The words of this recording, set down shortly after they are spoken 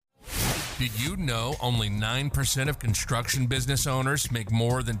Did you know only 9% of construction business owners make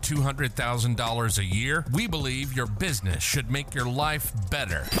more than $200,000 a year? We believe your business should make your life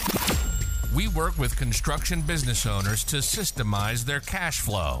better. We work with construction business owners to systemize their cash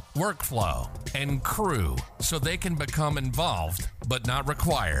flow, workflow, and crew so they can become involved but not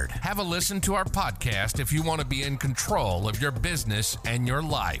required. Have a listen to our podcast if you want to be in control of your business and your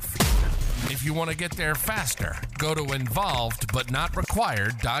life. If you want to get there faster, go to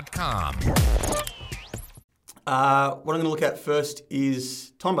involvedbutnotrequired.com. What I'm going to look at first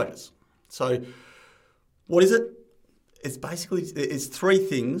is time budgets. So what is it? It's three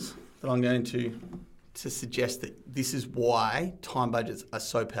things that I'm going to suggest that this is why time budgets are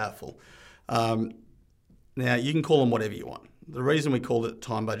so powerful. Now, you can call them whatever you want. The reason we call it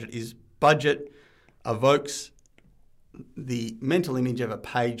time budget is budget evokes the mental image of a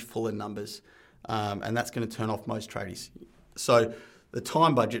page full of numbers, and that's going to turn off most tradies. So the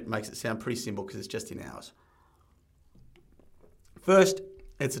time budget makes it sound pretty simple because it's just in hours. First,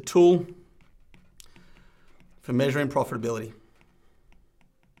 it's a tool for measuring profitability.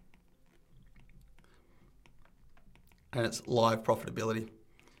 And it's live profitability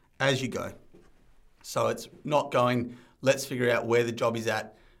as you go. So it's not going, let's figure out where the job is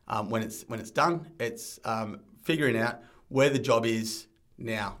at when it's done. It's figuring out where the job is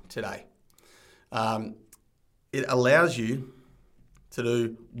now, today. It allows you to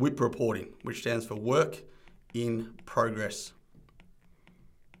do WIP reporting, which stands for Work in Progress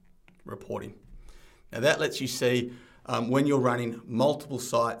Reporting. Now that lets you see when you're running multiple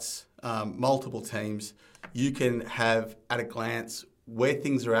sites, multiple teams, you can have at a glance where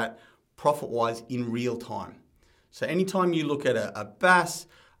things are at profit-wise in real time. So anytime you look at a BAS,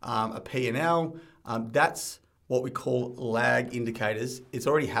 a P&L, that's what we call lag indicators. It's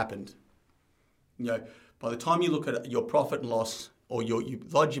already happened. By the time you look at your profit and loss or you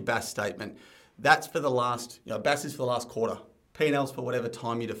lodge your BAS statement, that's for the last, BAS is for the last quarter. P&L's for whatever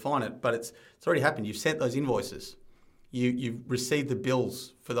time you define it, but it's already happened. You've sent those invoices. You've received the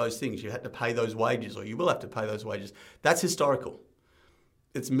bills for those things. You had to pay those wages, or you will have to pay those wages. That's historical.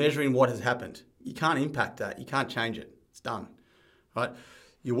 It's measuring what has happened. You can't impact that. You can't change it. It's done, right?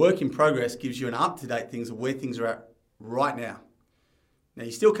 Your work in progress gives you an up-to-date things of where things are at right now. Now,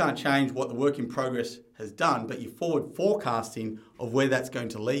 you still can't change what the work in progress has done, but your forward forecasting of where that's going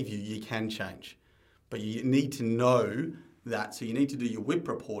to leave you, you can change. But you need to know that. So you need to do your WIP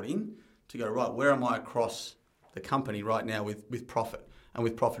reporting to go, right, where am I across the company right now with profit and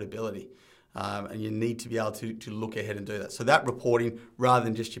with profitability? And you need to be able to look ahead and do that. So that reporting, rather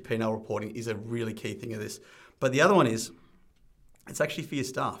than just your P&L reporting, is a really key thing of this. But the other one is, it's actually for your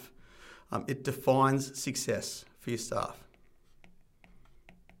staff. It defines success for your staff.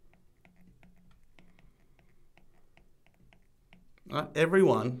 Right?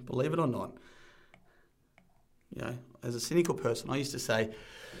 Everyone, believe it or not, as a cynical person, I used to say,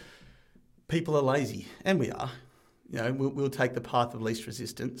 people are lazy, and we are. We'll take the path of least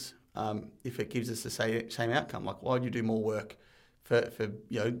resistance if it gives us the same outcome. Like, why would you do more work for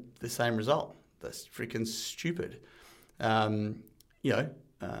the same result? That's freaking stupid.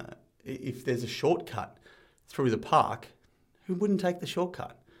 If there's a shortcut through the park, who wouldn't take the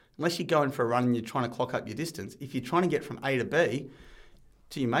shortcut? Unless you're going for a run and you're trying to clock up your distance. If you're trying to get from A to B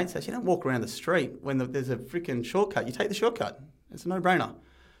to your mate's house, you don't walk around the street when there's a freaking shortcut. You take the shortcut. It's a no-brainer.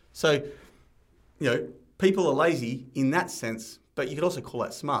 So, people are lazy in that sense, but you could also call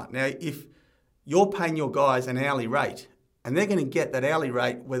that smart. Now, if you're paying your guys an hourly rate and they're going to get that hourly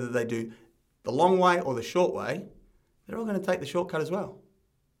rate whether they do the long way or the short way, they're all going to take the shortcut as well.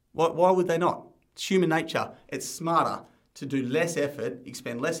 Why would they not? It's human nature. It's smarter to do less effort,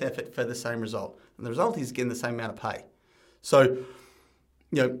 expend less effort for the same result. And the result is getting the same amount of pay. So,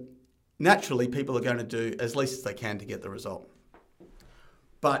 naturally people are going to do as least as they can to get the result.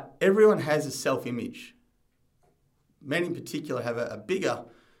 But everyone has a self-image. Men in particular have a bigger,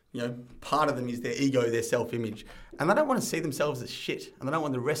 part of them is their ego, their self-image. And they don't want to see themselves as shit. And they don't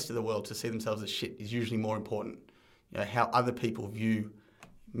want the rest of the world to see themselves as shit is usually more important. How other people view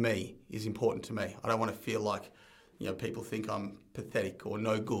me is important to me. I don't want to feel like, people think I'm pathetic or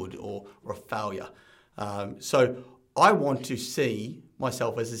no good or a failure. So I want to see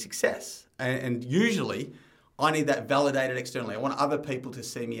myself as a success. And usually I need that validated externally. I want other people to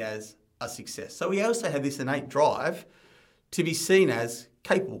see me as a success. So we also have this innate drive to be seen as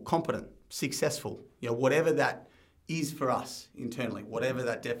capable, competent, successful, whatever that is for us internally, whatever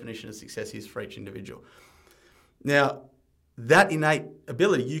that definition of success is for each individual. Now, that innate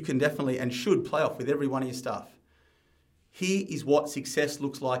ability you can definitely and should play off with every one of your staff. Here is what success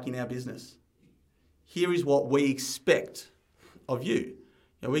looks like in our business. Here is what we expect of you.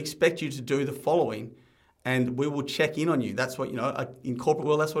 We expect you to do the following, and we will check in on you. That's what, in corporate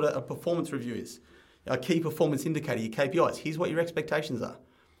world, that's what a performance review is. A key performance indicator, your KPIs. Here's what your expectations are.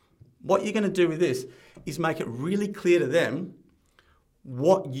 What you're going to do with this is make it really clear to them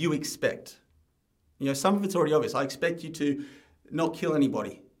what you expect. Some of it's already obvious. I expect you to not kill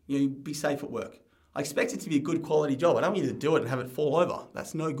anybody. Be safe at work. I expect it to be a good quality job. I don't want you to do it and have it fall over.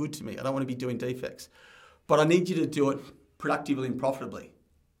 That's no good to me. I don't want to be doing defects. But I need you to do it productively and profitably.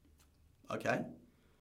 Okay?